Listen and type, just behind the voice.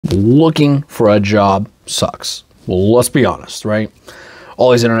Looking for a job sucks. Well, let's be honest, right?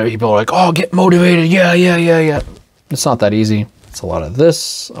 All these internet people are like, oh, get motivated. Yeah. It's not that easy. It's a lot of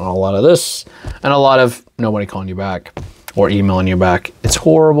this, and a lot of this, and a lot of nobody calling you back or emailing you back. It's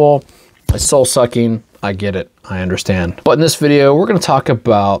horrible. It's soul sucking. I get it. I understand. But in this video, we're going to talk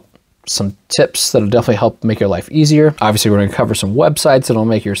about some tips that'll definitely help make your life easier. Obviously, we're going to cover some websites that'll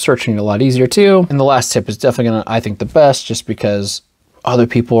make your searching a lot easier too. And the last tip is definitely going to, I think, the best, just because other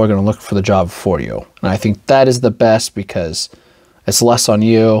people are going to look for the job for you. And I think that is the best because it's less on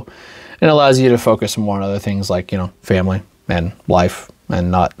you and allows you to focus more on other things like, you know, family and life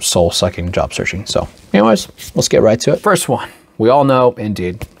and not soul-sucking job searching. So anyways, let's get right to it. First one, we all know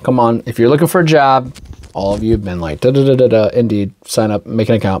Indeed. Come on, if you're looking for a job, all of you have been like, Indeed, sign up, make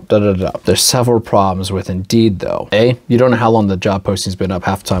an account, There's several problems with Indeed though. A, you don't know how long the job posting's been up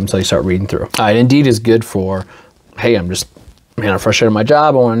half the time until you start reading through. All right, Indeed is good for, hey, I'm frustrated with my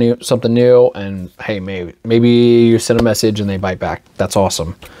job, I want something new, and hey, maybe you send a message and they bite back. That's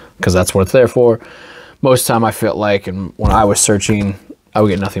awesome, because that's what it's there for. Most of the time I felt like, and when I was searching, I would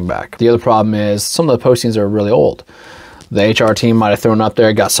get nothing back. The other problem is some of the postings are really old. The HR team might have thrown up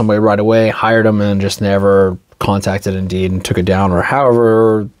there, got somebody right away, hired them, and just never contacted Indeed and took it down, or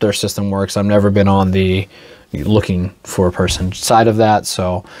however their system works. I've never been on the looking for a person side of that,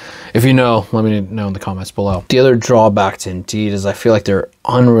 so if you know, let me know in the comments below. The other drawback to Indeed is I feel like they're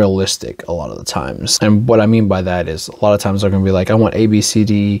unrealistic a lot of the times, and what I mean by that is a lot of times they're going to be like, I want A, B, C,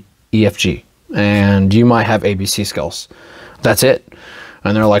 D, E, F, G, and you might have ABC skills. That's it.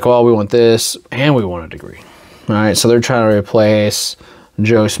 And they're like, well, we want this and we want a degree. All right, so they're trying to replace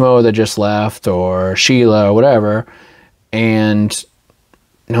Joe Smo that just left, or Sheila, or whatever, and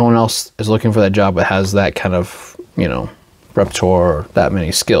no one else is looking for that job that has that kind of, you know, repertoire or that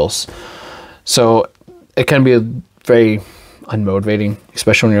many skills. So it can be very unmotivating,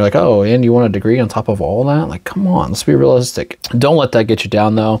 especially when you're like, oh, and you want a degree on top of all that? Like, come on, let's be realistic. Don't let that get you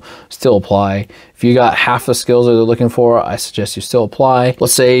down though. Still apply. If you got half the skills that they're looking for, I suggest you still apply.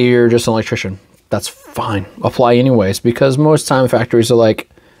 Let's say you're just an electrician. That's fine. Apply anyways, because most time factories are like,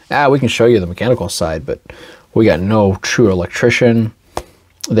 we can show you the mechanical side, but we got no true electrician.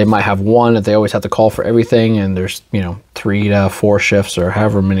 They might have one that they always have to call for everything, and there's, you know, 3 to 4 shifts or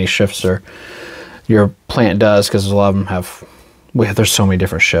however many shifts your plant does, because a lot of them have, there's so many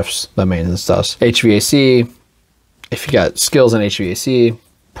different shifts that maintenance does. HVAC, if you got skills in HVAC,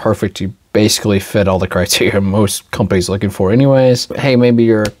 perfect. You basically fit all the criteria most companies are looking for anyways. Hey, maybe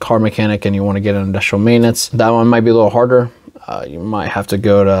you're a car mechanic and you want to get an industrial maintenance. That one might be a little harder. You might have to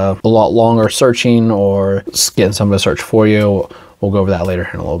go to a lot longer searching or getting somebody to search for you. We'll go over that later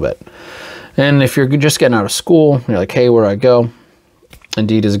in a little bit. And if you're just getting out of school, you're like, hey, where do I go?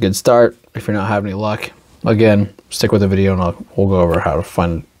 Indeed is a good start. If you're not having any luck, again, stick with the video and we'll go over how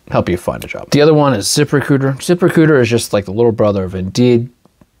to help you find a job. The other one is ZipRecruiter. ZipRecruiter is just like the little brother of Indeed.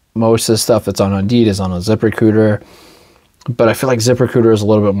 Most of the stuff that's on Indeed is on a ZipRecruiter, but I feel like ZipRecruiter is a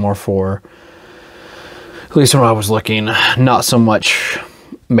little bit more for, at least when I was looking, not so much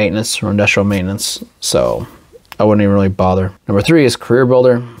maintenance or industrial maintenance, so I wouldn't even really bother. Number 3 is Career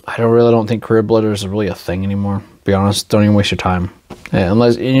Builder. I don't think Career Builder is really a thing anymore. To be honest, don't even waste your time.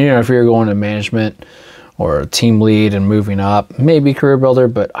 Unless, you know, if you're going to management or a team lead and moving up, maybe Career Builder,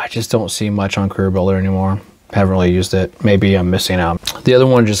 but I just don't see much on Career Builder anymore. Haven't really used it. Maybe I'm missing out. The other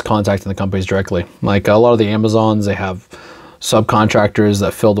one, just contacting the companies directly. Like a lot of the Amazons, they have subcontractors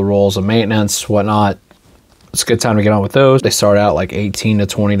that fill the roles of maintenance, whatnot. It's a good time to get on with those. They start out like $18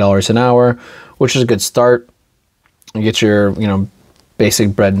 to $20 an hour, which is a good start. You get your, you know,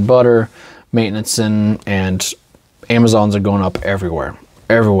 basic bread and butter, maintenance in, and Amazons are going up everywhere.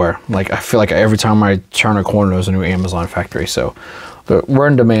 Like I feel like every time I turn a corner, there's a new Amazon factory. So we're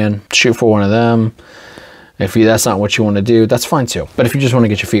in demand. Shoot for one of them. If that's not what you want to do, that's fine too. But if you just want to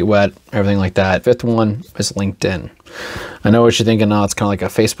get your feet wet, everything like that. 5th one is LinkedIn. I know what you're thinking, it's kind of like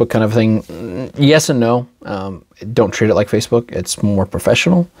a Facebook kind of thing. Yes and no. Don't treat it like Facebook. It's more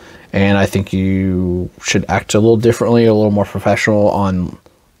professional. And I think you should act a little differently, a little more professional on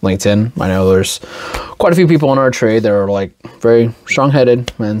LinkedIn. I know there's quite a few people in our trade that are like very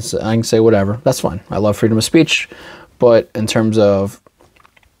strong-headed, and I can say whatever. That's fine. I love freedom of speech. But in terms of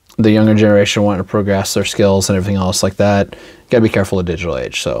the younger generation wanting to progress their skills and everything else like that, you gotta be careful of the digital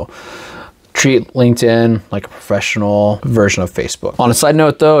age. So treat LinkedIn like a professional version of Facebook. On a side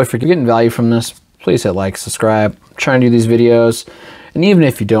note though, if you're getting value from this, please hit like, subscribe. I'm trying to do these videos, and even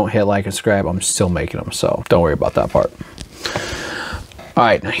if you don't hit like and subscribe, I'm still making them, so don't worry about that part. All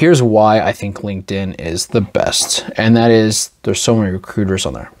right, now here's why I think LinkedIn is the best, and that is there's so many recruiters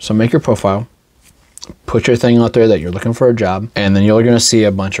on there. So make your profile, Put your thing out there that you're looking for a job, and then you're going to see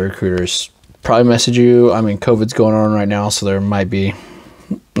a bunch of recruiters probably message you. I mean, COVID's going on right now, so it might be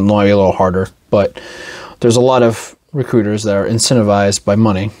a little harder, but there's a lot of recruiters that are incentivized by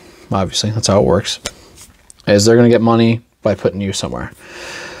money. Obviously, that's how it works. Is they're going to get money by putting you somewhere.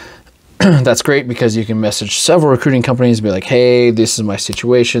 That's great because you can message several recruiting companies and be like, hey, this is my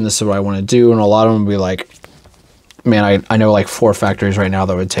situation. This is what I want to do. And a lot of them will be like, man, I know like 4 factories right now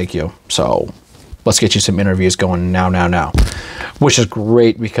that would take you. So let's get you some interviews going now, which is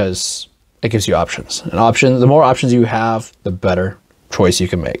great because it gives you options. And the more options you have, the better choice you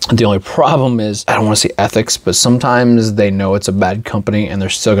can make. The only problem is, I don't want to say ethics, but sometimes they know it's a bad company and they're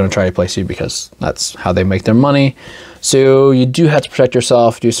still going to try to place you because that's how they make their money. So you do have to protect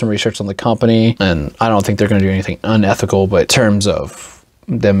yourself, do some research on the company. And I don't think they're going to do anything unethical, but in terms of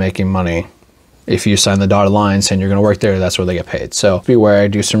them making money, if you sign the dotted line saying you're going to work there, that's where they get paid. So beware,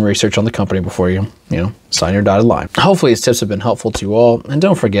 do some research on the company before you sign your dotted line. Hopefully these tips have been helpful to you all. And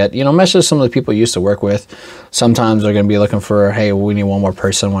don't forget, message some of the people you used to work with. Sometimes they're going to be looking for, hey, we need one more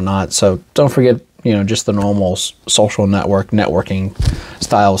person, whatnot. So don't forget, just the normal social networking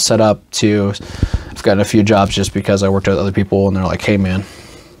style setup too. I've gotten a few jobs just because I worked with other people and they're like, hey man,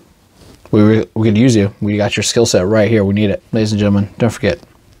 we could use you. We got your skill set right here. We need it. Ladies and gentlemen, don't forget,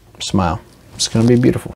 smile. It's going to be beautiful.